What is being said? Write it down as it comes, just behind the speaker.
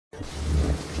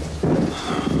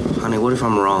Honey, what if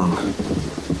I'm wrong?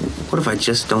 What if I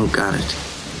just don't got it?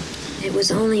 It was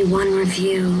only one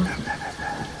review.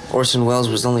 Orson Welles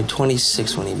was only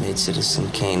 26 when he made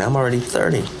Citizen Kane. I'm already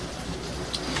 30.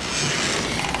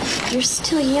 You're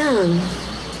still young.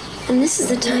 And this is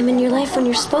the time in your life when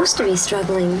you're supposed to be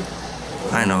struggling.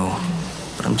 I know,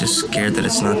 but I'm just scared that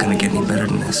it's not gonna get any better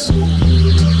than this.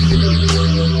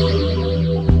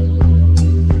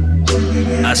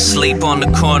 I sleep on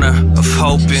the corner of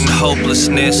hope and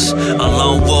hopelessness. A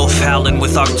lone wolf howling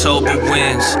with October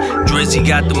winds. Drizzy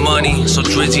got the money, so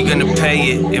Drizzy gonna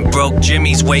pay it. And broke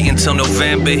Jimmy's waiting till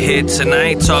November hits. And I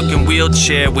ain't talking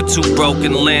wheelchair with 2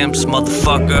 broken limbs,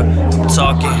 motherfucker. I'm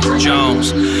talking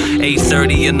Jones.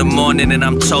 8:30 in the morning and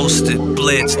I'm toasted,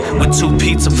 blitzed, with 2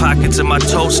 pizza pockets in my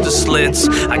toaster slits.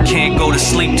 I can't go to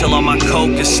sleep till all my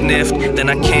coke is sniffed. Then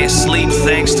I can't sleep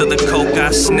thanks to the coke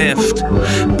I sniffed.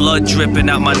 Blood dripping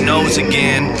out my nose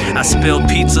again. I spilled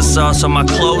pizza sauce on my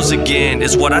clothes again.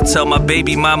 Is what I tell my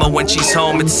baby mama when she's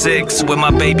home at 6, with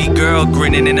my baby girl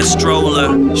grinning in a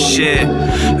stroller. Shit,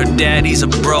 her daddy's a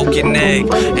broken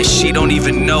egg, and she don't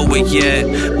even know it yet.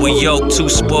 We yolk too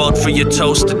spoiled for your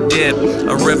toast to dip.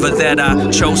 A river that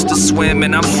I chose to swim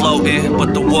and I'm floating,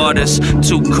 but the water's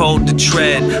too cold to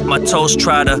tread. My toes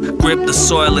try to grip the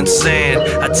soil and sand.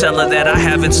 I tell her that I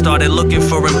haven't started looking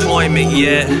for employment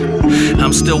yet.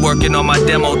 I'm still working on my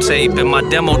demo tape, and my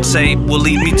demo tape will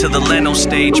lead me to the Leno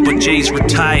stage. But Jay's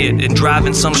retired and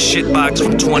driving some shitbox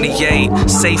from 28.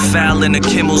 Safe Foul in a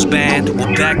Kimmel's band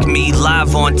will back me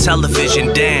live on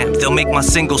television. Damn, they'll make my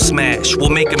single smash. We'll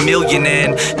make $1 million,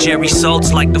 and Jerry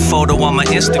Saltz like the photo on my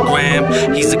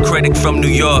Instagram. He's a critic from New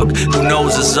York who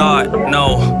knows his art.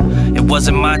 No, it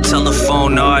wasn't my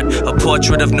telephone art, a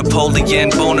portrait of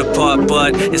Napoleon Bonaparte,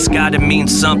 but it's gotta mean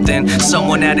something.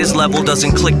 Someone at his level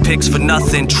doesn't click pics for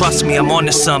nothing. Trust me, I'm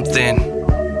onto something.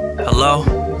 Hello?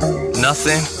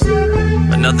 Nothing?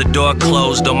 Another door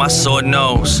closed on my sore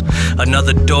nose.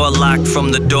 Another door locked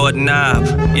from the doorknob.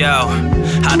 Yo,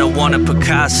 I don't want a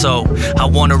Picasso, I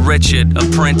want a Richard, a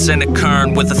Prince and a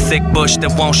Kern with a thick bush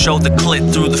that won't show the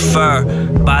clit through the fur.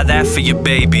 Buy that for your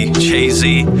baby,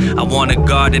 Jay-Z. I want a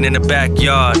garden in the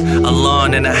backyard, a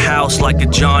lawn and a house like a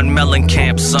John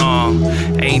Mellencamp song.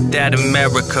 Ain't that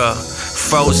America?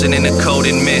 Frozen in the cold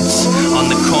and mitts, on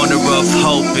the corner of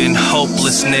hope and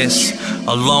hopelessness.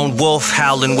 A lone wolf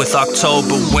howling with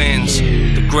October winds.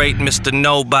 The great Mr.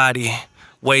 Nobody,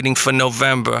 waiting for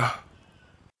November.